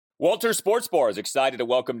Walters Sports Bar is excited to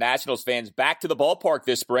welcome Nationals fans back to the ballpark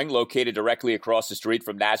this spring. Located directly across the street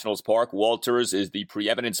from Nationals Park, Walters is the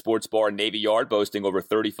preeminent sports bar in Navy Yard, boasting over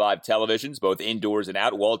 35 televisions, both indoors and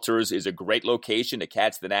out. Walters is a great location to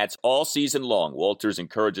catch the Nats all season long. Walters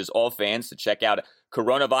encourages all fans to check out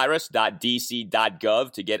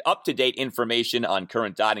coronavirus.dc.gov to get up-to-date information on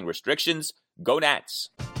current dining restrictions. Go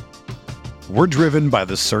Nats! We're driven by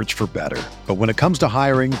the search for better. But when it comes to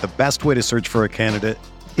hiring, the best way to search for a candidate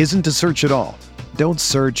isn't to search at all. Don't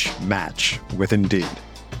search, match with Indeed.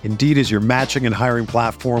 Indeed is your matching and hiring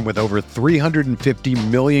platform with over 350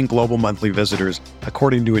 million global monthly visitors,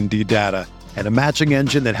 according to Indeed data, and a matching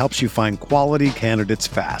engine that helps you find quality candidates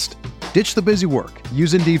fast. Ditch the busy work.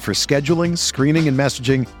 Use Indeed for scheduling, screening, and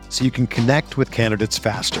messaging so you can connect with candidates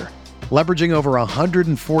faster. Leveraging over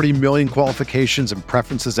 140 million qualifications and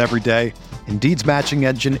preferences every day, Indeed's matching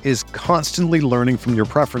engine is constantly learning from your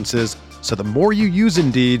preferences, so the more you use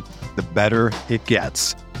Indeed, the better it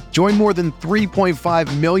gets. Join more than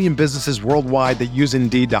 3.5 million businesses worldwide that use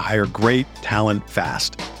Indeed to hire great talent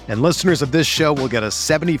fast. And listeners of this show will get a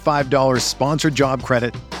 $75 sponsored job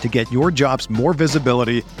credit to get your jobs more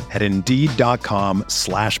visibility at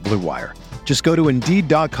Indeed.com/Blue Wire. Just go to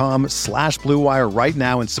Indeed.com/Blue Wire right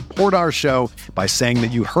now and support our show by saying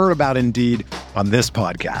that you heard about Indeed on this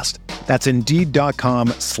podcast. That's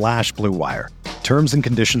Indeed.com/Blue Wire. Terms and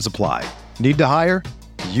conditions apply. Need to hire?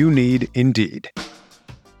 You need Indeed.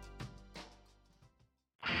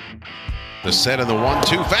 The set of the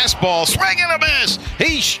 1-2 fastball, swing and a miss.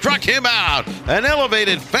 He struck him out. An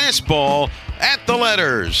elevated fastball at the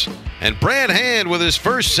letters. And Brad Hand with his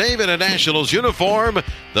first save in a Nationals uniform.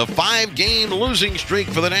 The 5-game losing streak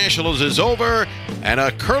for the Nationals is over, and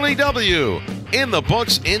a Curly W in the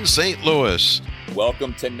books in St. Louis.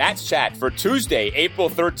 Welcome to Nats Chat for Tuesday, April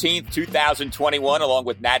 13th, 2021, along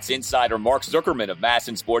with Nats insider Mark Zuckerman of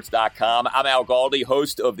MASNsports.com. I'm Al Galdi,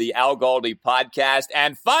 host of the Al Galdi podcast.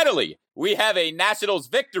 And finally, we have a Nationals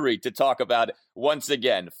victory to talk about once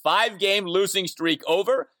again. 5-game losing streak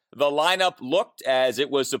over. The lineup looked as it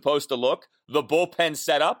was supposed to look. The bullpen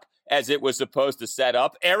set up as it was supposed to set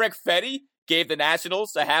up. Erick Fedde gave the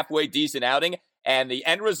Nationals a halfway decent outing. And the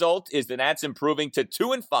end result is the Nats improving to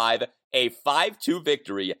 2-5, a 5-2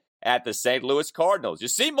 victory at the St. Louis Cardinals. You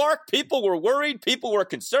see, Mark, people were worried, people were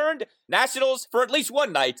concerned. Nationals, for at least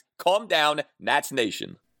one night, calm down, Nats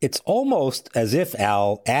Nation. It's almost as if,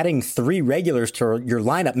 Al, adding 3 regulars to your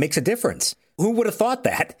lineup makes a difference. Who would have thought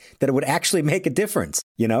that it would actually make a difference?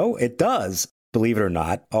 You know, it does, believe it or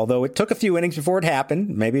not. Although it took a few innings before it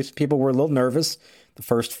happened. Maybe people were a little nervous the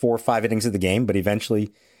first 4 or 5 innings of the game, but eventually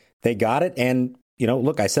they got it. And, you know,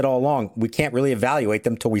 look, I said all along, we can't really evaluate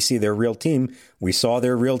them till we see their real team. We saw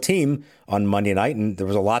their real team on Monday night, and there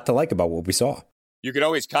was a lot to like about what we saw. You can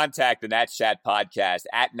always contact the Nats Chat Podcast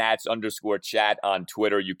at Nats_chat on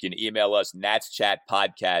Twitter. You can email us,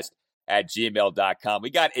 natschatpodcast@gmail.com.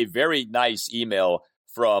 We got a very nice email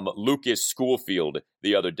from Lucas Schoolfield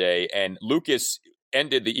the other day, and Lucas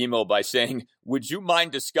ended the email by saying, would you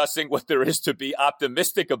mind discussing what there is to be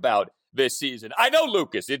optimistic about this season? I know,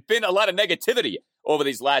 Lucas, it's been a lot of negativity over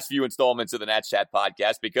these last few installments of the Nats Chat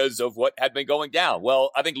Podcast because of what had been going down.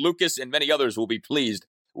 Well, I think Lucas and many others will be pleased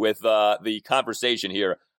with the conversation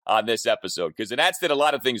here on this episode, because the Nats did a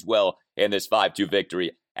lot of things well in this 5-2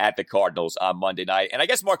 victory at the Cardinals on Monday night. And I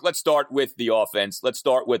guess, Mark, let's start with the offense. Let's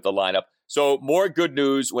start with the lineup. So more good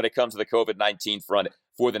news when it comes to the COVID-19 front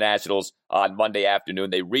for the Nationals on Monday afternoon.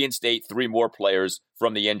 They reinstate 3 more players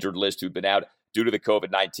from the injured list who've been out due to the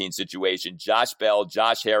COVID-19 situation. Josh Bell,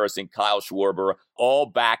 Josh Harrison, Kyle Schwarber, all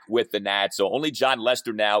back with the Nats. So only John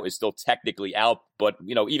Lester now is still technically out, but,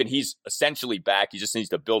 you know, even he's essentially back. He just needs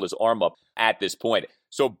to build his arm up at this point.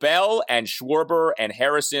 So Bell and Schwarber and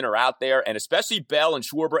Harrison are out there, and especially Bell and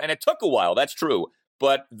Schwarber, and it took a while, that's true,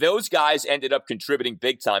 but those guys ended up contributing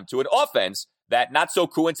big time to an offense that, not so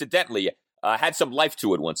coincidentally, had some life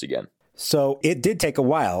to it once again. So it did take a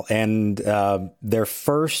while, and their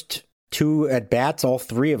first 2 at-bats, all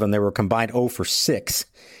 3 of them, they were combined 0 for 6.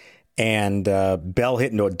 And Bell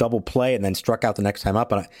hit into a double play and then struck out the next time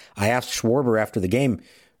up. And I asked Schwarber after the game,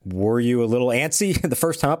 were you a little antsy the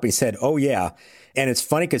first time up? He said, oh, yeah. And it's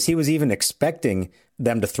funny because he was even expecting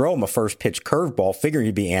them to throw him a first pitch curveball, figuring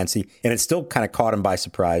he'd be antsy. And it still kind of caught him by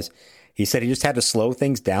surprise. He said he just had to slow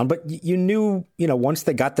things down. But you knew, you know, once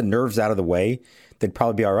they got the nerves out of the way, they'd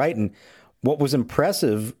probably be all right. And what was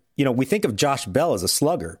impressive, you know, we think of Josh Bell as a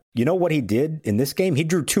slugger. You know what he did in this game? He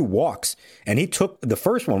drew 2 walks, and he took, the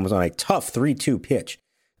first one was on a tough 3-2 pitch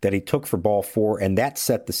that he took for ball 4, and that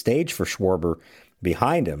set the stage for Schwarber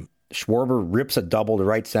behind him. Schwarber rips a double to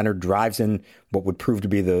right center, drives in what would prove to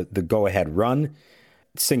be the go-ahead run.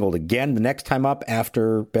 singled again the next time up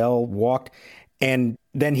after Bell walked. And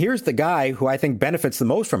then here's the guy who I think benefits the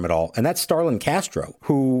most from it all, and that's Starlin Castro,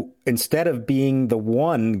 who instead of being the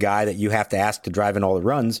one guy that you have to ask to drive in all the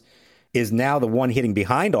runs, is now the one hitting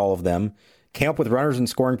behind all of them, came up with runners in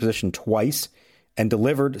scoring position twice, and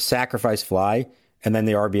delivered sacrifice fly and then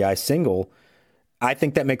the RBI single. I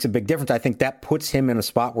think that makes a big difference. I think that puts him in a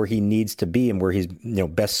spot where he needs to be and where he's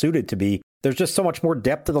best suited to be. There's just so much more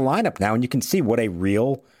depth to the lineup now, and you can see what a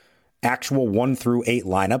real actual 1 through 8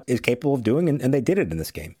 lineup is capable of doing, and they did it in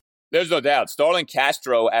this game. There's no doubt. Starlin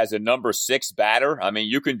Castro as a number 6 batter, I mean,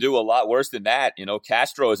 you can do a lot worse than that.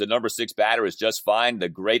 Castro as a number 6 batter is just fine. The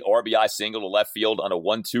great RBI single to left field on a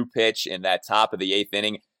 1-2 pitch in that top of the 8th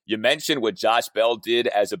inning. You mentioned what Josh Bell did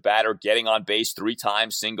as a batter, getting on base 3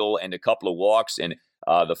 times, single, and a couple of walks. And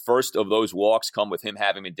the first of those walks come with him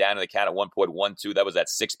having been down in the count at 1.12. That was that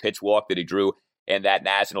 6-pitch walk that he drew in that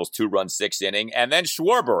Nationals 2-run 6th inning. And then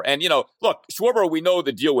Schwarber. And, look, Schwarber, we know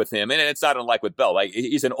the deal with him. And it's not unlike with Bell. Like,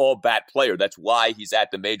 he's an all-bat player. That's why he's at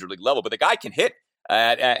the major league level. But the guy can hit.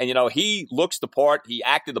 And he looks the part. He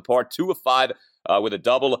acted the part, 2 of 5 with a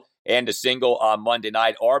double and a single on Monday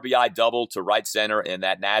night. RBI double to right center in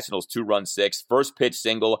that Nationals 2-run 6th. First pitch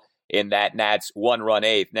single in that Nats 1-run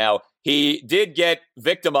 8th. Now, he did get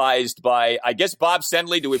victimized by, I guess, Bob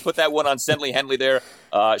Sendley. Do we put that one on Sendley-Henley there?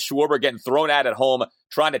 Schwarber getting thrown out at home,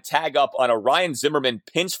 trying to tag up on a Ryan Zimmerman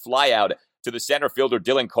pinch flyout to the center fielder,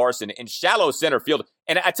 Dylan Carson, in shallow center field.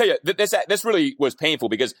 And I tell you, this really was painful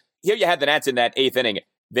because here you had the Nats in that 8th inning.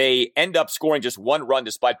 They end up scoring just 1 run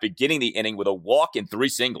despite beginning the inning with a walk and 3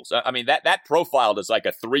 singles. I mean, that profiled as like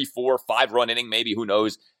a 3, 4, 5-run inning, maybe, who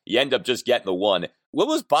knows? You end up just getting the 1. What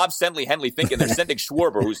was Bob Sendley-Henley thinking? They're sending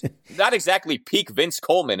Schwarber, who's not exactly peak Vince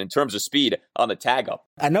Coleman in terms of speed, on the tag-up.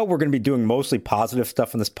 I know we're going to be doing mostly positive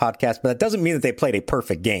stuff on this podcast, but that doesn't mean that they played a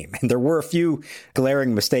perfect game. And there were a few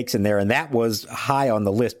glaring mistakes in there, and that was high on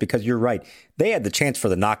the list because you're right. They had the chance for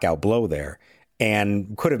the knockout blow there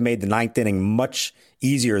and could have made the 9th inning much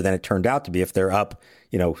easier than it turned out to be if they're up,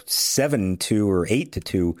 7-2 or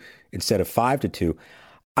 8-2 instead of 5-2.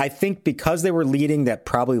 I think because they were leading, that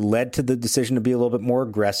probably led to the decision to be a little bit more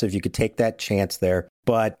aggressive. You could take that chance there.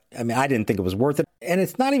 But, I mean, I didn't think it was worth it. And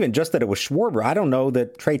it's not even just that it was Schwarber. I don't know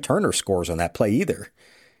that Trey Turner scores on that play either.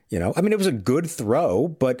 I mean, it was a good throw,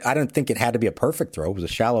 but I don't think it had to be a perfect throw. It was a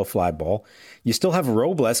shallow fly ball. You still have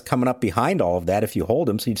Robles coming up behind all of that if you hold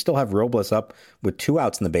him. So you'd still have Robles up with 2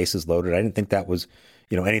 outs and the bases loaded. I didn't think that was,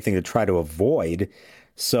 anything to try to avoid.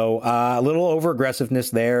 So a little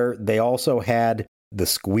over-aggressiveness there. They also had the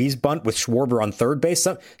squeeze bunt with Schwarber on third base.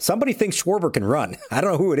 Somebody thinks Schwarber can run. I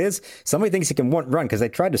don't know who it is. Somebody thinks he can run because they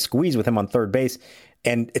tried to squeeze with him on third base.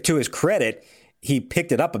 And to his credit, he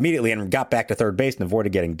picked it up immediately and got back to third base and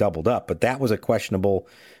avoided getting doubled up. But that was a questionable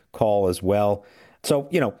call as well. So,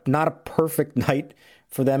 not a perfect night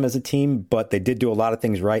for them as a team, but they did do a lot of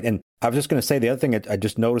things right. And I was just going to say the other thing I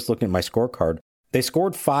just noticed looking at my scorecard, they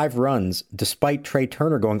scored 5 runs despite Trey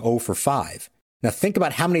Turner going 0 for 5. Now, think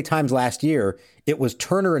about how many times last year it was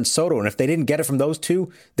Turner and Soto, and if they didn't get it from those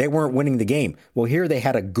two, they weren't winning the game. Well, here they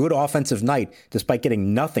had a good offensive night despite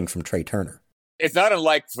getting nothing from Trey Turner. It's not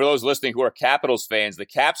unlike, for those listening who are Capitals fans, the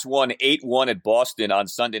Caps won 8-1 at Boston on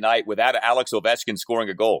Sunday night without Alex Ovechkin scoring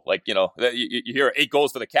a goal. Like, you hear 8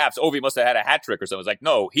 goals for the Caps. Ovi must have had a hat trick or something. It's like,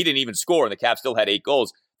 no, he didn't even score, and the Caps still had 8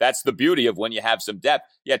 goals. That's the beauty of when you have some depth.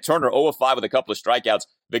 Yeah, Turner 0 of 5 with a couple of strikeouts.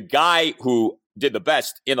 The guy who did the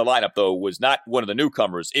best in the lineup, though, was not one of the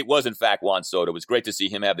newcomers. It was, in fact, Juan Soto. It was great to see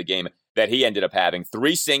him have the game that he ended up having.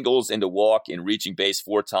 3 singles into walk and reaching base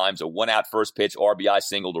 4 times. A 1-out first pitch RBI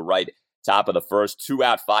single to right, top of the first.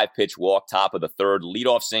 2-out 5-pitch walk, top of the third.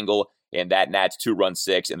 Leadoff single in that Nats 2-run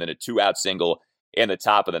 6, and then a 2-out single in the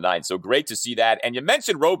top of the 9th. So great to see that. And you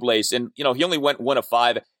mentioned Robles, and, he only went 1 of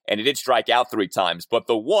 5, and he did strike out 3 times. But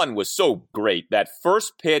the one was so great. That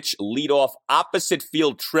first pitch leadoff opposite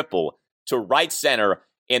field triple to right center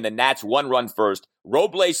in the Nats 1-run first.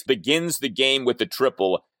 Robles begins the game with the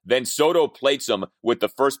triple. Then Soto plates him with the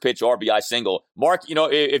first pitch RBI single. Mark,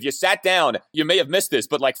 if you sat down, you may have missed this,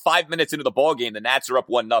 but like 5 minutes into the ballgame, the Nats are up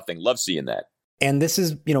 1-0. Love seeing that. And this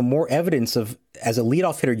is, more evidence of, as a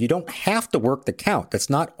leadoff hitter, you don't have to work the count. That's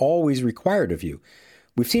not always required of you.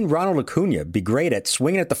 We've seen Ronald Acuna be great at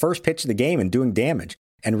swinging at the first pitch of the game and doing damage.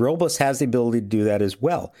 And Robles has the ability to do that as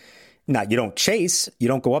well. Now, you don't chase. You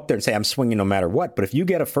don't go up there and say, I'm swinging no matter what. But if you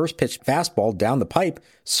get a first pitch fastball down the pipe,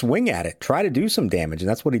 swing at it. Try to do some damage. And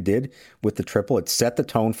that's what he did with the triple. It set the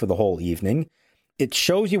tone for the whole evening. It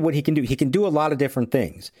shows you what he can do. He can do a lot of different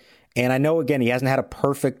things. And I know, again, he hasn't had a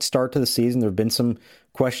perfect start to the season. There have been some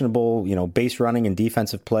questionable, base running and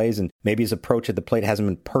defensive plays. And maybe his approach at the plate hasn't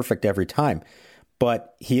been perfect every time.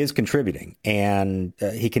 but he is contributing, and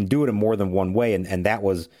he can do it in more than one way, and that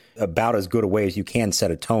was about as good a way as you can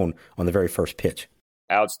set a tone on the very first pitch.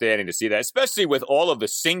 Outstanding to see that, especially with all of the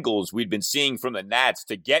singles we'd been seeing from the Nats.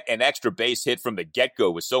 To get an extra base hit from the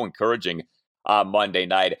get-go was so encouraging on Monday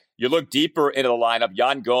night. You look deeper into the lineup,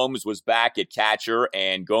 Yan Gomes was back at catcher,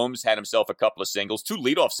 and Gomes had himself a couple of singles, 2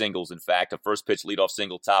 leadoff singles, in fact, a first pitch leadoff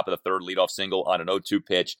single, top of the third leadoff single on an 0-2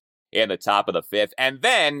 pitch in the top of the fifth. And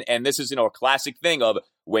then, and this is, a classic thing of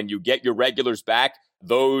when you get your regulars back,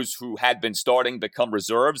 those who had been starting become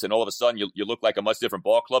reserves, and all of a sudden you look like a much different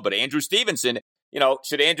ball club. But Andrew Stevenson,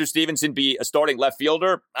 should Andrew Stevenson be a starting left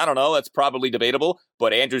fielder? I don't know. That's probably debatable.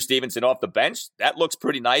 But Andrew Stevenson off the bench, that looks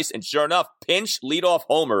pretty nice. And sure enough, pinch leadoff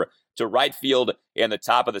homer to right field in the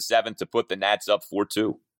top of the seventh to put the Nats up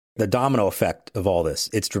 4-2. The domino effect of all this,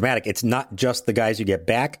 it's dramatic. It's not just the guys you get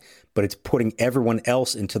back, but it's putting everyone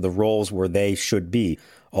else into the roles where they should be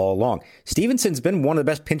all along. Stevenson's been one of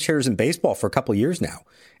the best pinch hitters in baseball for a couple of years now.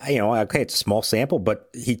 Okay, it's a small sample, but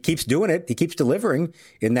he keeps doing it. He keeps delivering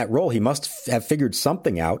in that role. He must have figured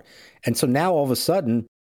something out. And so now all of a sudden,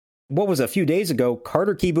 what was a few days ago,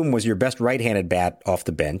 Carter Kieboom was your best right-handed bat off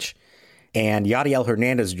the bench, and Yadiel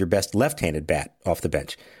Hernandez is your best left-handed bat off the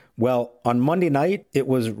bench. Well, on Monday night, it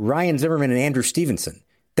was Ryan Zimmerman and Andrew Stevenson.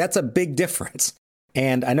 That's a big difference.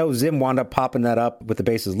 And I know Zim wound up popping that up with the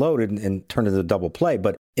bases loaded and turned into a double play.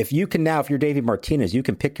 But if you're Davey Martinez, you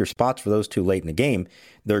can pick your spots for those two late in the game.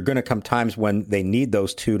 There are going to come times when they need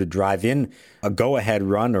those two to drive in a go-ahead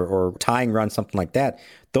run or tying run, something like that.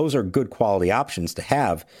 Those are good quality options to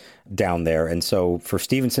have down there. And so for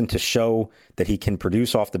Stevenson to show that he can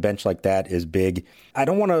produce off the bench like that is big. I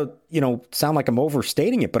don't want to, sound like I'm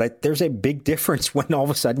overstating it, but there's a big difference when all of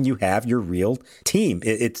a sudden you have your real team.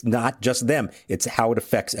 It's not just them. It's how it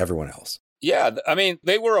affects everyone else. Yeah, I mean,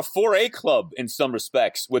 they were a 4A club in some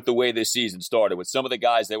respects with the way this season started, with some of the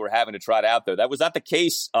guys they were having to try out there. That was not the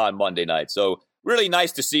case on Monday night. So really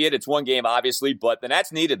nice to see it. It's one game, obviously, but the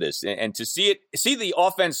Nats needed this. And to see the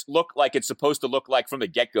offense look like it's supposed to look like from the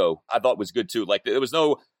get-go, I thought was good too. Like, there was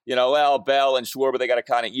no, Bell and Schwarber, they got to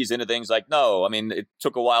kind of ease into things. Like, no, I mean, it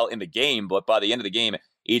took a while in the game, but by the end of the game,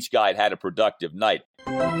 each guy had a productive night.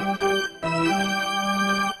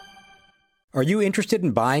 Are you interested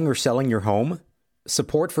in buying or selling your home?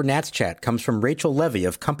 Support for Nats Chat comes from Rachel Levy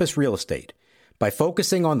of Compass Real Estate. By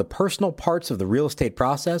focusing on the personal parts of the real estate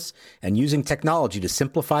process and using technology to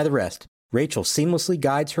simplify the rest, Rachel seamlessly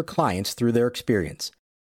guides her clients through their experience.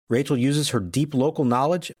 Rachel uses her deep local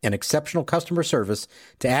knowledge and exceptional customer service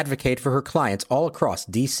to advocate for her clients all across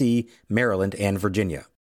D.C., Maryland, and Virginia.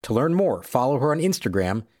 To learn more, follow her on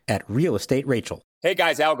Instagram at RealEstateRachel. Hey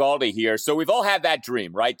guys, Al Galdi here. So we've all had that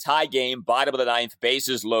dream, right? Tie game, bottom of the ninth,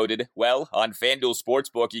 bases loaded. Well, on FanDuel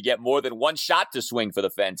Sportsbook, you get more than one shot to swing for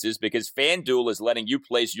the fences because FanDuel is letting you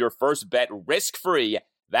place your first bet risk-free.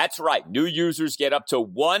 That's right. New users get up to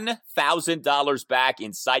 $1,000 back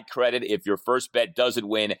in site credit if your first bet doesn't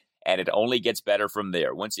win, and it only gets better from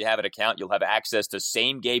there. Once you have an account, you'll have access to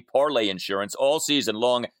same-game parlay insurance all season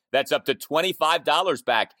long. That's up to $25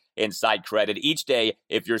 back in site credit each day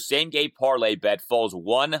if your same-game parlay bet falls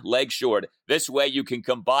one leg short. This way you can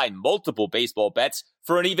combine multiple baseball bets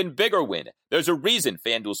for an even bigger win. There's a reason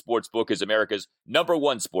FanDuel Sportsbook is America's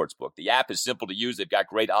 #1 sportsbook. The app is simple to use. They've got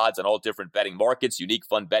great odds on all different betting markets, unique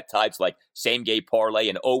fun bet types like same-game parlay,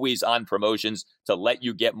 and always-on promotions to let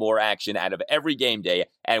you get more action out of every game day.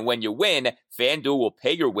 And when you win, FanDuel will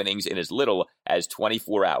pay your winnings in as little as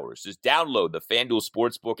 24 hours. Just download the FanDuel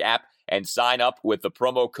Sportsbook app and sign up with the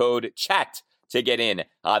promo code CHAT to get in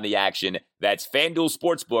on the action. That's FanDuel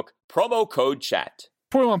Sportsbook, promo code CHAT.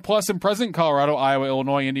 21 plus and present in Colorado, Iowa,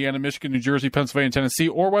 Illinois, Indiana, Michigan, New Jersey, Pennsylvania, Tennessee,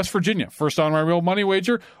 or West Virginia. First on my real money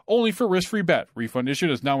wager, only for risk-free bet. Refund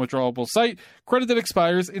issued as non-withdrawable site. Credit that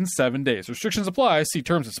expires in 7 days. Restrictions apply. See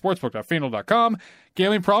terms at sportsbook.fanduel.com.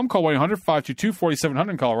 Gambling problem? Call 1-800-522-4700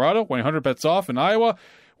 in Colorado. 1-800-BETS-OFF in Iowa.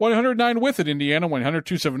 1-800-9-WITH in Indiana,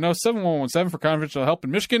 1-800-270-7117 for confidential help in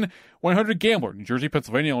Michigan, 1-800-GAMBLER, New Jersey,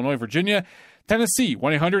 Pennsylvania, Illinois, Virginia, Tennessee,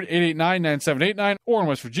 1-800-889-9789, or in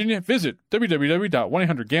West Virginia, visit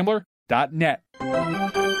www.1800gambler.net.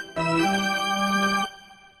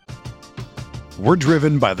 We're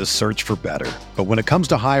driven by the search for better. But when it comes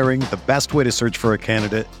to hiring, the best way to search for a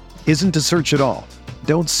candidate isn't to search at all.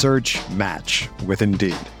 Don't search, match with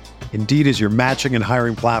Indeed. Indeed is your matching and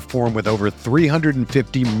hiring platform with over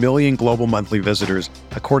 350 million global monthly visitors,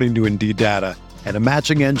 according to Indeed data, and a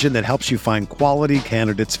matching engine that helps you find quality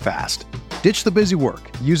candidates fast. Ditch the busy work.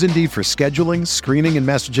 Use Indeed for scheduling, screening, and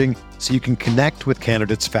messaging so you can connect with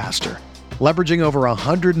candidates faster. Leveraging over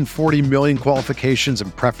 140 million qualifications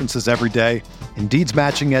and preferences every day, Indeed's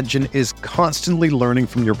matching engine is constantly learning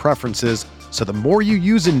from your preferences, so the more you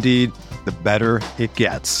use Indeed, the better it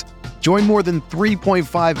gets. Join more than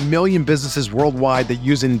 3.5 million businesses worldwide that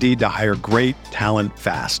use Indeed to hire great talent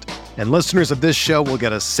fast. And listeners of this show will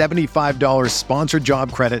get a $75 sponsored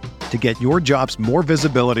job credit to get your jobs more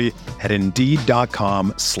visibility at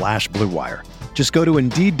Indeed.com/Blue Wire. Just go to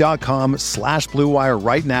Indeed.com/Blue Wire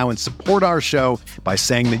right now and support our show by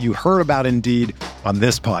saying that you heard about Indeed on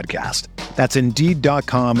this podcast. That's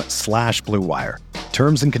Indeed.com/Blue Wire.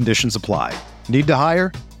 Terms and conditions apply. Need to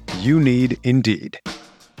hire? You need Indeed.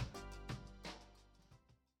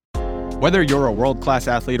 Whether you're a world-class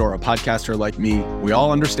athlete or a podcaster like me, we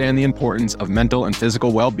all understand the importance of mental and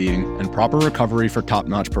physical well-being and proper recovery for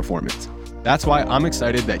top-notch performance. That's why I'm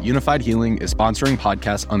excited that Unified Healing is sponsoring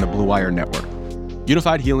podcasts on the Blue Wire Network.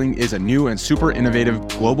 Unified Healing is a new and super innovative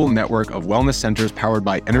global network of wellness centers powered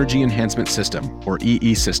by Energy Enhancement System, or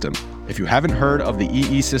EE System. If you haven't heard of the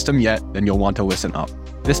EE System yet, then you'll want to listen up.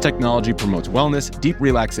 This technology promotes wellness, deep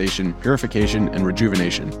relaxation, purification, and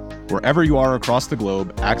rejuvenation. Wherever you are across the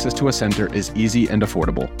globe, access to a center is easy and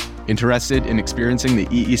affordable. Interested in experiencing the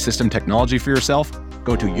EE System technology for yourself?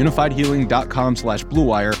 Go to unifiedhealing.com/Blue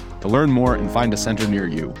Wire to learn more and find a center near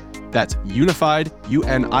you. That's unified,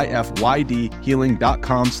 UNIFYD,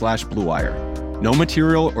 healing.com/Blue Wire. No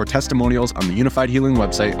material or testimonials on the Unified Healing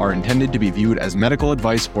website are intended to be viewed as medical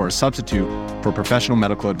advice or a substitute for professional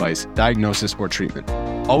medical advice, diagnosis, or treatment.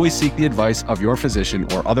 Always seek the advice of your physician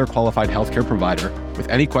or other qualified healthcare provider with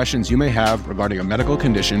any questions you may have regarding a medical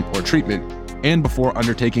condition or treatment and before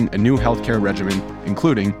undertaking a new healthcare regimen,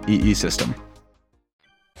 including EE System.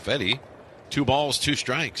 Fedde, 2 balls, 2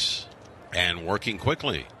 strikes, and working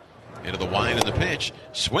quickly. Into the wide of the pitch.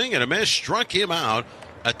 Swing and a miss. Struck him out.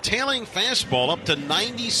 A tailing fastball up to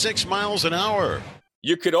 96 miles an hour.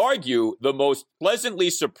 You could argue the most pleasantly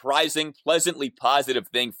surprising, pleasantly positive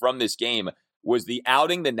thing from this game was the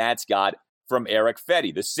outing the Nats got from Erick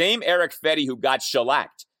Fedde. The same Erick Fedde who got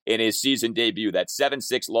shellacked in his season debut, that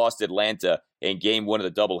 7-6 loss to Atlanta in game 1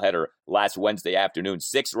 of the doubleheader last Wednesday afternoon.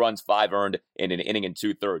 6 runs, 5 earned in an inning and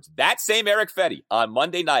 2/3. That same Erick Fedde on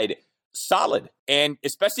Monday night, solid. And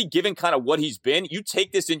especially given kind of what he's been, you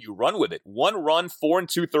take this and you run with it. 1 run, 4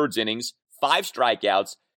 2/3 innings, 5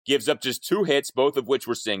 strikeouts, gives up just 2 hits, both of which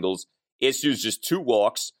were singles, issues just 2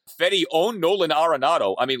 walks. Fedde owned Nolan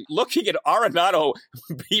Arenado. I mean, looking at Arenado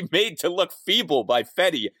be made to look feeble by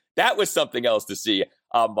Fedde, that was something else to see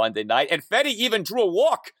on Monday night. And Fedde even drew a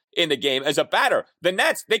walk in the game as a batter. The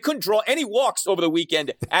Nets, they couldn't draw any walks over the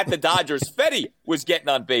weekend at the Dodgers. Fedde was getting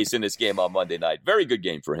on base in this game on Monday night. Very good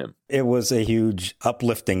game for him. It was a huge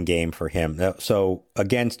uplifting game for him. So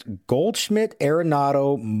against Goldschmidt,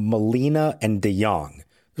 Arenado, Molina, and DeYoung.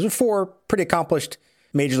 Those are 4 pretty accomplished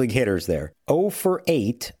major league hitters there. 0 for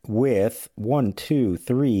 8 with 4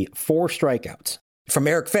 strikeouts. From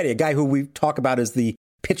Erick Fedde, a guy who we talk about as the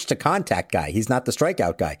pitch to contact guy. He's not the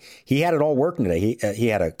strikeout guy. He had it all working today. He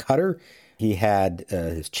had a cutter. He had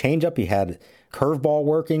his changeup. He had curveball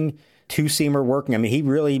working, 2-seamer working. I mean, he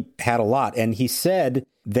really had a lot. And he said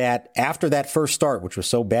that after that first start, which was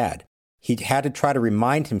so bad, he had to try to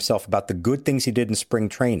remind himself about the good things he did in spring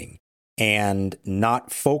training and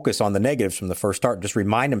not focus on the negatives from the first start. Just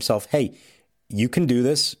remind himself, hey, you can do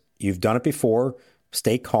this. You've done it before.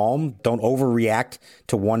 Stay calm. Don't overreact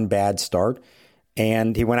to one bad start.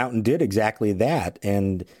 And he went out and did exactly that.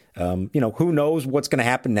 And, who knows what's going to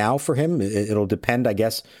happen now for him? It'll depend, I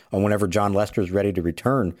guess, on whenever John Lester is ready to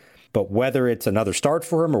return. But whether it's another start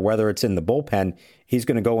for him or whether it's in the bullpen, he's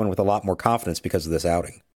going to go in with a lot more confidence because of this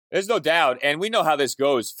outing. There's no doubt. And we know how this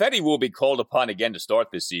goes. Fedde will be called upon again to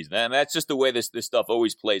start this season. And that's just the way this stuff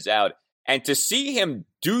always plays out. And to see him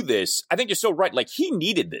do this, I think you're so right. Like, he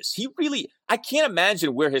needed this. I can't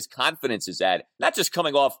imagine where his confidence is at. Not just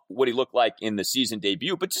coming off what he looked like in the season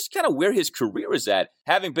debut, but just kind of where his career is at,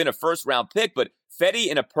 having been a first-round pick. But Fedde,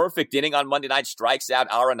 in a perfect inning on Monday night, strikes out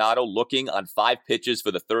Arenado looking on 5 pitches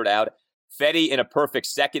for the 3rd out. Fedde, in a perfect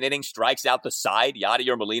second inning, strikes out the side,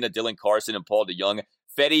 Yadier Molina, Dylan Carson, and Paul DeYoung.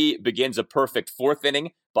 Fedde begins a perfect 4th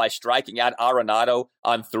inning by striking out Arenado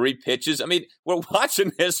on 3 pitches. I mean, we're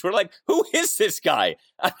watching this. We're like, who is this guy?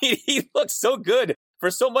 I mean, he looks so good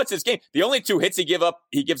for so much of this game. The only 2 hits he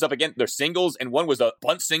gives up again, they're singles, and one was a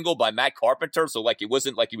bunt single by Matt Carpenter. So, like, it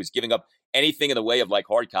wasn't like he was giving up anything in the way of, like,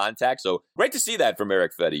 hard contact. So, great to see that from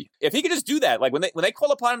Erick Fedde. If he could just do that, like, when they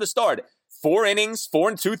call upon him to start, 4 innings,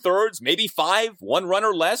 4 2/3, maybe 5, 1 run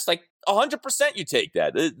or less, like, 100% you take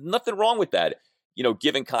that. There's nothing wrong with that,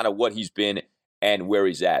 given kind of what he's been and where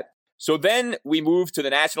he's at. So then we move to the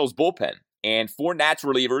Nationals bullpen. and 4 Nats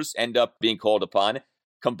relievers end up being called upon.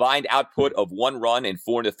 Combined output of 1 run in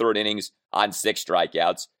 4 1/3 innings on 6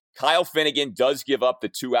 strikeouts. Kyle Finnegan does give up the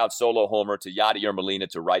 2-out solo homer to Yadier Molina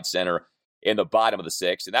to right center in the bottom of the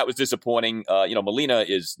 6th, and that was disappointing. Molina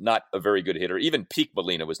is not a very good hitter. Even peak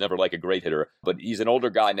Molina was never like a great hitter, but he's an older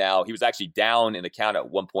guy now. He was actually down in the count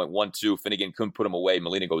at 1.12. Finnegan couldn't put him away.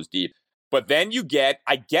 Molina goes deep. But then you get,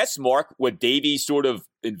 I guess, Mark, what Davey sort of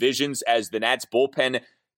envisions as the Nats bullpen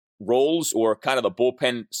roles, or kind of the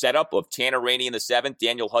bullpen setup of Tanner Rainey in the 7th,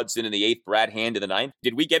 Daniel Hudson in the 8th, Brad Hand in the 9th.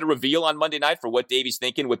 Did we get a reveal on Monday night for what Davey's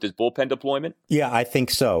thinking with his bullpen deployment? Yeah, I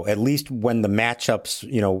think so. At least when the matchups,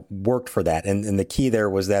 worked for that. And the key there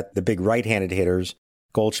was that the big right-handed hitters,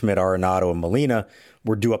 Goldschmidt, Arenado, and Molina,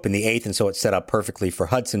 were due up in the 8th, and so it set up perfectly for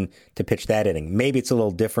Hudson to pitch that inning. Maybe it's a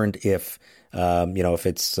little different if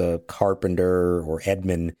it's Carpenter or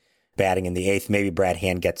Edman batting in the 8th, maybe Brad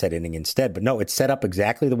Hand gets that inning instead. But no, it's set up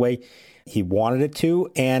exactly the way he wanted it to.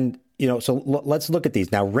 And, so let's look at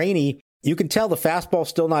these. Now, Rainey, you can tell the fastball's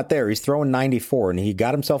still not there. He's throwing 94, and he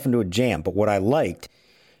got himself into a jam. But what I liked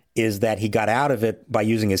is that he got out of it by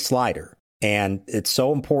using his slider. And it's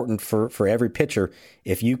so important for every pitcher.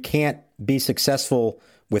 If you can't be successful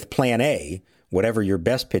with plan A, whatever your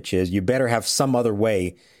best pitch is, you better have some other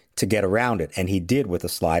way to get around it. And he did with a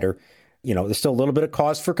slider. There's still a little bit of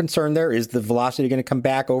cause for concern there. Is the velocity going to come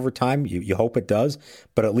back over time? You hope it does.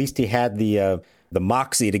 But at least he had the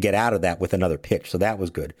moxie to get out of that with another pitch. So that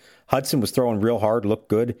was good. Hudson was throwing real hard, looked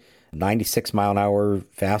good. 96-mile-an-hour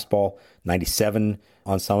fastball, 97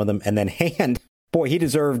 on some of them. And then Hand, boy, he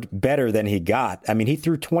deserved better than he got. I mean, he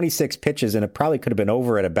threw 26 pitches, and it probably could have been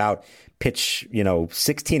over at about pitch,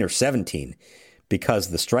 16 or 17,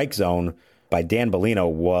 because the strike zone by Dan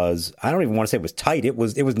Bellino was, I don't even want to say it was tight. It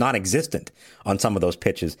was non-existent on some of those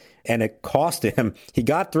pitches. And it cost him. He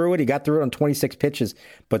got through it. He got through it on 26 pitches,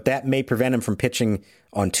 but that may prevent him from pitching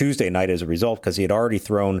on Tuesday night as a result, because he had already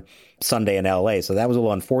thrown Sunday in LA. So that was a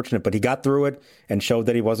little unfortunate, but he got through it and showed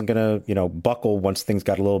that he wasn't going to, buckle once things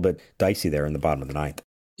got a little bit dicey there in the bottom of the 9th.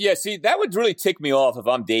 Yeah, see, that would really tick me off if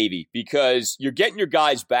I'm Davey, because you're getting your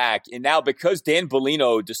guys back, and now because Dan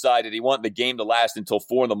Bellino decided he wanted the game to last until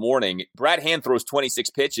 4 a.m, Brad Hand throws 26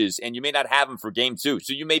 pitches, and you may not have him for game 2.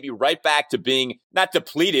 So you may be right back to being not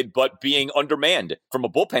depleted, but being undermanned from a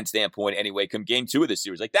bullpen standpoint anyway, come game 2 of this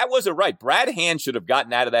series. Like, that wasn't right. Brad Hand should have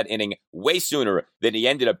gotten out of that inning way sooner than he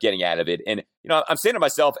ended up getting out of it. And, I'm saying to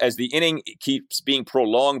myself, as the inning keeps being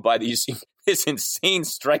prolonged by this insane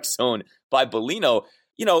strike zone by Bellino,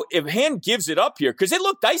 if Hand gives it up here, because it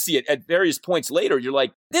looked dicey at various points later, you're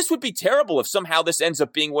like, this would be terrible if somehow this ends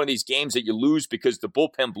up being one of these games that you lose because the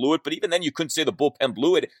bullpen blew it. But even then, you couldn't say the bullpen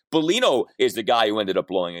blew it. Bellino is the guy who ended up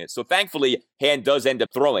blowing it. So thankfully, Hand does end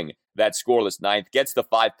up throwing that scoreless 9th, gets the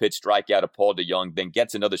 5-pitch strikeout of Paul DeJong, then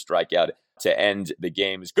gets another strikeout to end the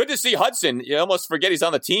game. It's good to see Hudson. You almost forget he's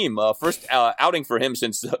on the team. First outing for him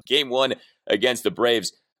since game 1 against the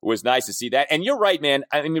Braves. It was nice to see that. And you're right, man.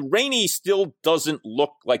 I mean, Rainey still doesn't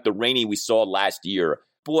look like the Rainey we saw last year.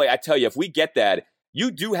 Boy, I tell you, if we get that, you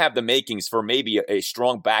do have the makings for maybe a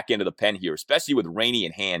strong back end of the pen here, especially with Rainey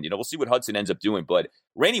in hand. We'll see what Hudson ends up doing. But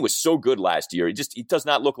Rainey was so good last year. He does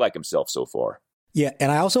not look like himself so far. Yeah,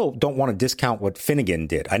 and I also don't want to discount what Finnegan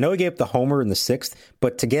did. I know he gave up the homer in the 6th,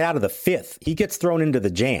 but to get out of the 5th, he gets thrown into the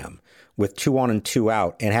jam with 2 on and 2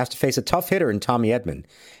 out and has to face a tough hitter in Tommy Edman.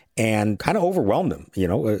 And kind of overwhelmed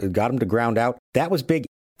him, got him to ground out. That was big.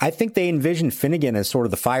 I think they envisioned Finnegan as sort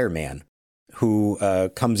of the fireman who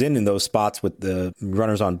comes in those spots with the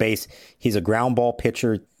runners on base. He's a ground ball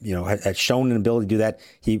pitcher, has shown an ability to do that.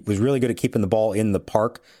 He was really good at keeping the ball in the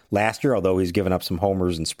park last year, although he's given up some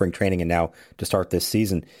homers in spring training and now to start this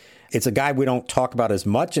season. It's a guy we don't talk about as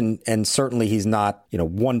much, and certainly he's not,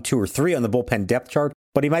 1, 2, or 3 on the bullpen depth chart,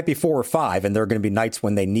 but he might be 4 or 5, and there are going to be nights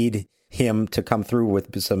when they need him to come through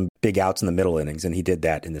with some big outs in the middle innings, and he did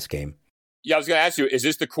that in this game. Yeah, I was going to ask you, is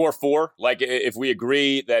this the core 4? Like, if we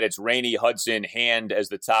agree that it's Rainey, Hudson, Hand as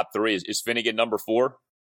the top 3, is Finnegan number 4?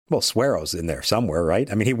 Well, Suero's in there somewhere,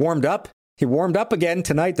 right? I mean, he warmed up. He warmed up again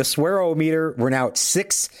tonight. The Suero meter, we're now at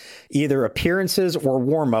 6 either appearances or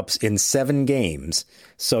warm-ups in 7 games.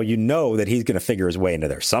 So you know that he's going to figure his way into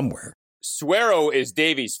there somewhere. Suero is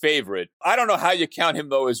Davey's favorite. I don't know how you count him,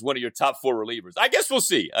 though, as one of your top 4 relievers. I guess we'll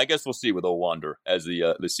see. With Owander as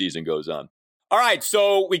the season goes on. All right,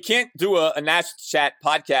 so we can't do a Nats Chat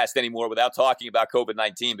podcast anymore without talking about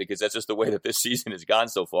COVID-19 because that's just the way that this season has gone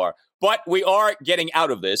so far. But we are getting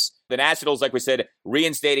out of this. The Nationals, like we said,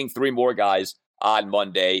 reinstating 3 more guys on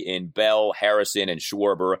Monday in Bell, Harrison, and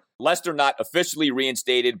Schwarber. Lester not officially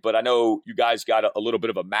reinstated, but I know you guys got a little bit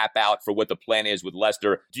of a map out for what the plan is with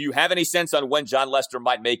Lester. Do you have any sense on when Jon Lester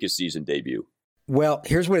might make his season debut? Well,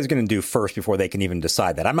 here's what he's going to do first before they can even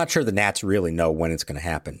decide that. I'm not sure the Nats really know when it's going to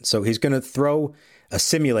happen. So he's going to throw a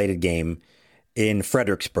simulated game in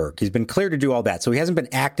Fredericksburg. He's been cleared to do all that. So he hasn't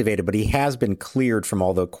been activated, but he has been cleared from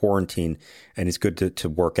all the quarantine, and he's good to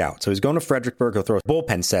work out. So he's going to Fredericksburg. He'll throw a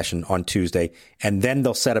bullpen session on Tuesday, and then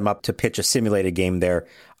they'll set him up to pitch a simulated game there.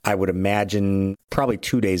 I would imagine probably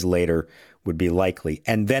 2 days later would be likely.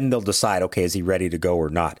 And then they'll decide, okay, is he ready to go or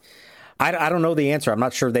not? I don't know the answer. I'm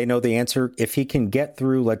not sure they know the answer. If he can get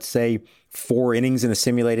through, let's say, 4 innings in a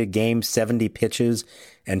simulated game, 70 pitches,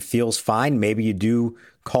 and feels fine, maybe you do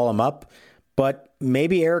call him up. But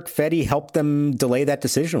maybe Erick Fedde helped them delay that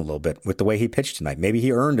decision a little bit with the way he pitched tonight. Maybe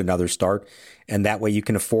he earned another start, and that way you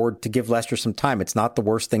can afford to give Lester some time. It's not the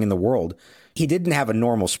worst thing in the world. He didn't have a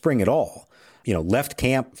normal spring at all. Left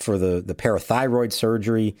camp for the parathyroid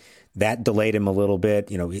surgery. That delayed him a little bit.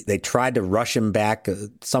 They tried to rush him back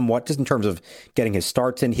somewhat just in terms of getting his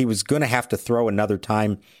starts in. He was going to have to throw another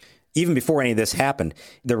time. Even before any of this happened,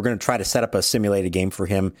 they were going to try to set up a simulated game for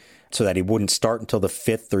him so that he wouldn't start until the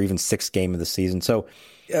 5th or even 6th game of the season. So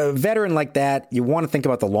a veteran like that, you want to think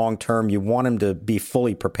about the long term. You want him to be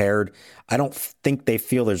fully prepared. I don't think they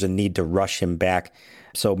feel there's a need to rush him back.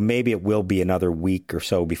 So maybe it will be another week or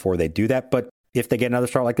so before they do that. But if they get another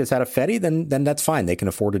start like this out of Fedde, then that's fine. They can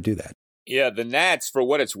afford to do that. Yeah, the Nats, for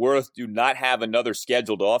what it's worth, do not have another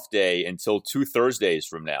scheduled off day until 2 Thursdays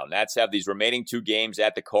from now. Nats have these remaining 2 games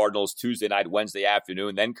at the Cardinals Tuesday night, Wednesday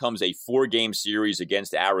afternoon. Then comes a 4-game series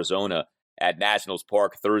against Arizona at Nationals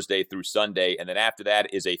Park Thursday through Sunday. And then after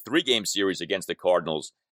that is a 3-game series against the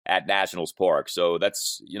Cardinals at Nationals Park. So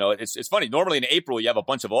that's, it's funny. Normally in April, you have a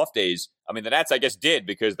bunch of off days. I mean, the Nats, I guess, did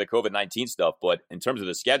because of the COVID-19 stuff. But in terms of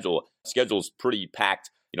the schedule's pretty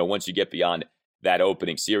packed, once you get beyond that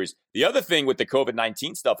opening series. The other thing with the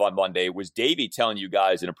COVID-19 stuff on Monday was Davey telling you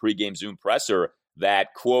guys in a pregame Zoom presser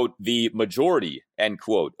that, quote, the majority, end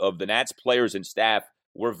quote, of the Nats players and staff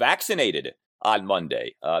were vaccinated on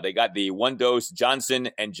Monday. They got the 1-dose Johnson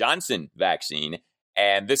 & Johnson vaccine.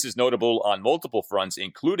 And this is notable on multiple fronts,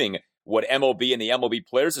 including what MLB and the MLB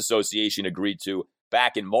Players Association agreed to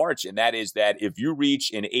back in March, and that is that if you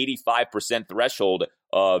reach an 85% threshold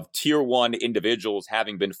of Tier 1 individuals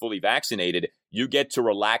having been fully vaccinated, you get to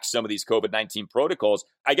relax some of these COVID-19 protocols.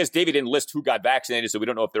 I guess David didn't list who got vaccinated, so we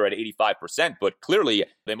don't know if they're at 85%, but clearly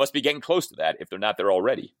they must be getting close to that if they're not there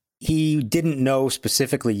already. He didn't know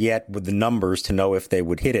specifically yet with the numbers to know if they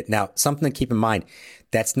would hit it. Now, something to keep in mind,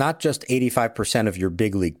 that's not just 85% of your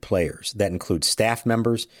big league players. That includes staff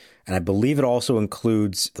members, and I believe it also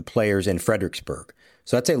includes the players in Fredericksburg.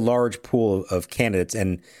 So that's a large pool of candidates,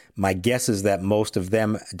 and my guess is that most of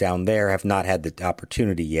them down there have not had the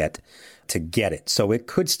opportunity yet to get it. So it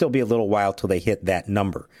could still be a little while till they hit that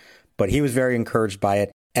number. But he was very encouraged by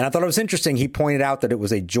it. And I thought it was interesting. He pointed out that it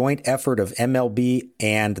was a joint effort of MLB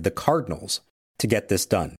and the Cardinals to get this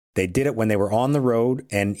done. They did it when they were on the road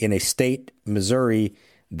and in a state, Missouri,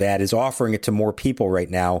 that is offering it to more people right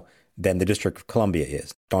now than the District of Columbia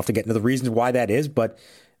is. Don't have to get into the reasons why that is, but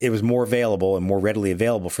it was more available and more readily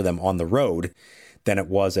available for them on the road than it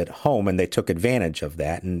was at home, and they took advantage of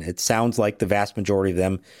that. And it sounds like the vast majority of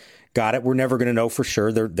them got it. We're never going to know for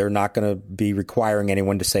sure. They're not going to be requiring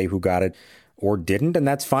anyone to say who got it or didn't, and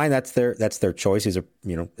that's fine. That's their choice. These are,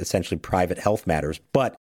 essentially private health matters.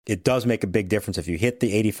 But it does make a big difference if you hit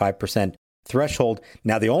the 85% threshold.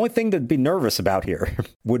 Now, the only thing to be nervous about here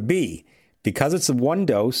would be, because it's a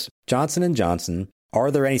 1-dose Johnson & Johnson,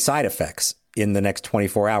 are there any side effects in the next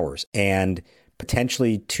 24 hours? And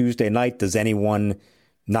potentially Tuesday night, does anyone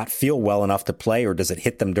not feel well enough to play, or does it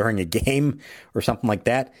hit them during a game or something like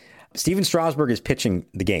that? Steven Strasburg is pitching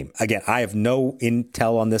the game. Again, I have no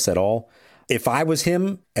intel on this at all. If I was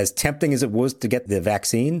him, as tempting as it was to get the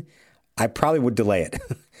vaccine, I probably would delay it.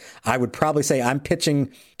 I would probably say I'm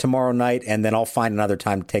pitching tomorrow night, and then I'll find another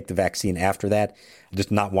time to take the vaccine after that,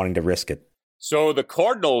 just not wanting to risk it. So the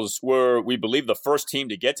Cardinals were, we believe, the first team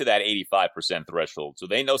to get to that 85% threshold. So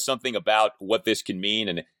they know something about what this can mean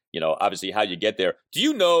and, obviously how you get there. Do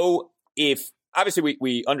you know if, obviously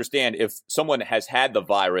we understand if someone has had the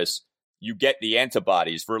virus, you get the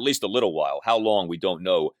antibodies for at least a little while. How long, we don't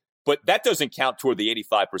know. But that doesn't count toward the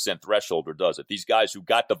 85% threshold, or does it? These guys who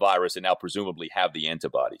got the virus and now presumably have the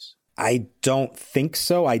antibodies. I don't think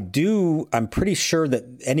so. I'm pretty sure that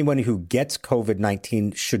anyone who gets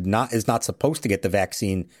COVID-19 is not supposed to get the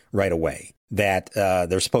vaccine right away. that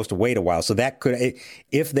they're supposed to wait a while. So that could,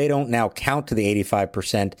 if they don't now count to the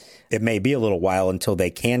 85%, it may be a little while until they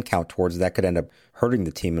can count towards it. That could end up hurting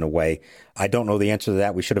the team in a way. I don't know the answer to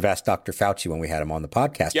that. We should have asked Dr. Fauci when we had him on the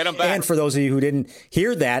podcast. Get him back. And for those of you who didn't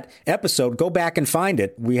hear that episode, go back and find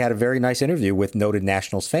it. We had a very nice interview with noted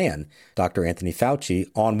Nationals fan, Dr. Anthony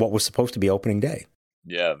Fauci, on what was supposed to be opening day.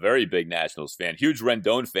 Yeah, very big Nationals fan. Huge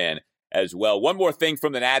Rendon fan as well. One more thing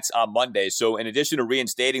from the Nats on Monday. So in addition to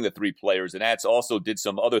reinstating the 3 players, the Nats also did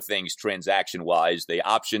some other things transaction-wise. They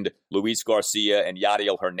optioned Luis Garcia and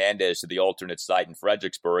Yadiel Hernandez to the alternate site in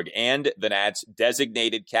Fredericksburg, and the Nats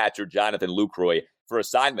designated catcher Jonathan Lucroy for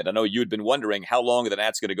assignment. I know you'd been wondering how long are the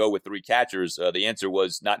Nats going to go with 3 catchers. The answer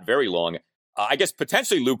was not very long. I guess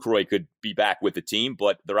potentially Lucroy could be back with the team,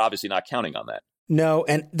 but they're obviously not counting on that. No,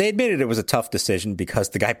 and they admitted it was a tough decision because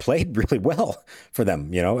the guy played really well for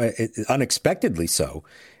them, unexpectedly so,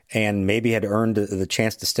 and maybe had earned the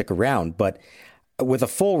chance to stick around. But with a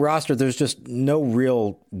full roster, there's just no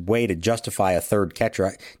real way to justify a third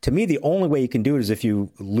catcher. To me, the only way you can do it is if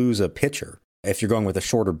you lose a pitcher, if you're going with a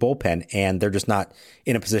shorter bullpen, and they're just not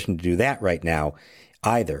in a position to do that right now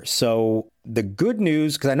either. So the good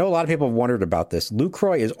news, because I know a lot of people have wondered about this,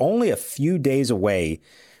 Lucroy is only a few days away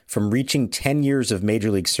from reaching 10 years of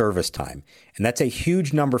Major League service time. And that's a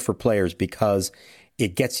huge number for players because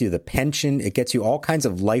it gets you the pension, it gets you all kinds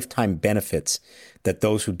of lifetime benefits that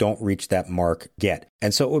those who don't reach that mark get.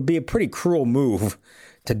 And so it would be a pretty cruel move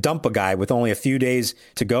to dump a guy with only a few days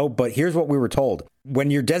to go. But here's what we were told.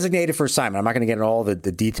 When you're designated for assignment, I'm not going to get into all the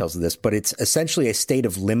details of this, but it's essentially a state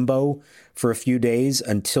of limbo for a few days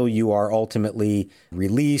until you are ultimately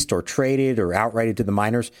released or traded or outrighted to the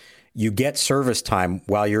minors. You get service time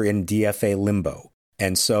while you're in DFA limbo.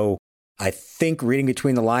 And so I think reading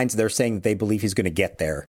between the lines, they're saying that they believe he's going to get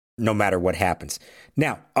there no matter what happens.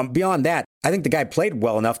 Now, beyond that, I think the guy played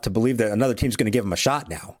well enough to believe that another team's going to give him a shot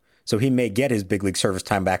now. So he may get his big league service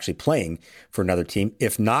time by actually playing for another team.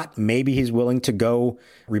 If not, maybe he's willing to go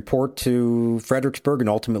report to Fredericksburg and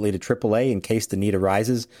ultimately to AAA in case the need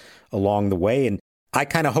arises along the way. And I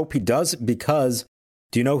kind of hope he does because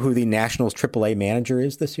do you know who the Nationals AAA manager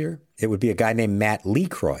is this year? It would be a guy named Matt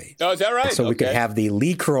Lecroy. Oh, is that right? So we could have the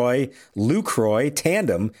Lucroy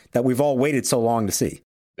tandem that we've all waited so long to see.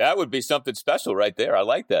 That would be something special right there. I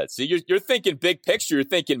like that. See, you're thinking big picture. You're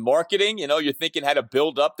thinking marketing. You're thinking how to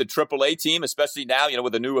build up the AAA team, especially now,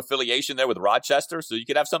 with a new affiliation there with Rochester. So you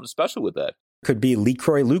could have something special with that. Could be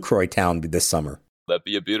Lucroy Town this summer. That'd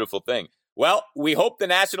be a beautiful thing. Well, we hope the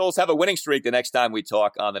Nationals have a winning streak the next time we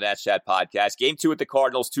talk on the Nats Chat podcast. Game 2 at the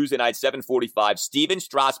Cardinals, Tuesday night, 7:45. Steven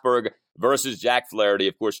Strasburg versus Jack Flaherty.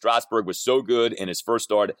 Of course, Strasburg was so good in his first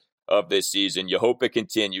start of this season. You hope it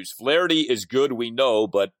continues. Flaherty is good, we know,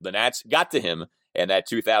 but the Nats got to him in that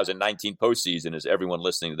 2019 postseason, as everyone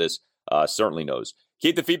listening to this certainly knows.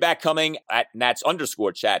 Keep the feedback coming at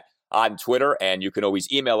Nats_chat on Twitter, and you can always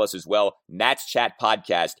email us as well,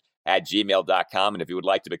 natschatpodcast@gmail.com. And if you would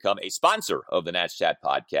like to become a sponsor of the Nats Chat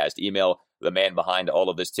Podcast, email the man behind all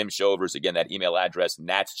of this, Tim Shovers. Again, that email address,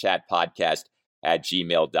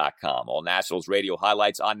 natschatpodcast@gmail.com. All Nationals radio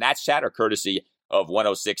highlights on Nats Chat are courtesy of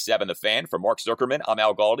 106.7 The Fan. For Mark Zuckerman, I'm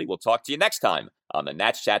Al Galdi. We'll talk to you next time on the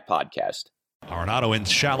Nats Chat Podcast. Arenado in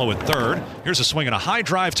shallow at third. Here's a swing and a high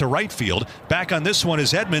drive to right field. Back on this one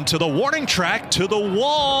is Edman to the warning track, to the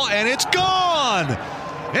wall, and it's gone!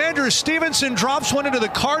 Andrew Stevenson drops one into the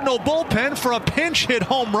Cardinal bullpen for a pinch hit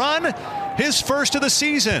home run, his first of the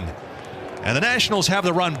season. And the Nationals have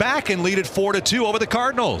the run back and lead it 4-2 over the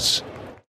Cardinals.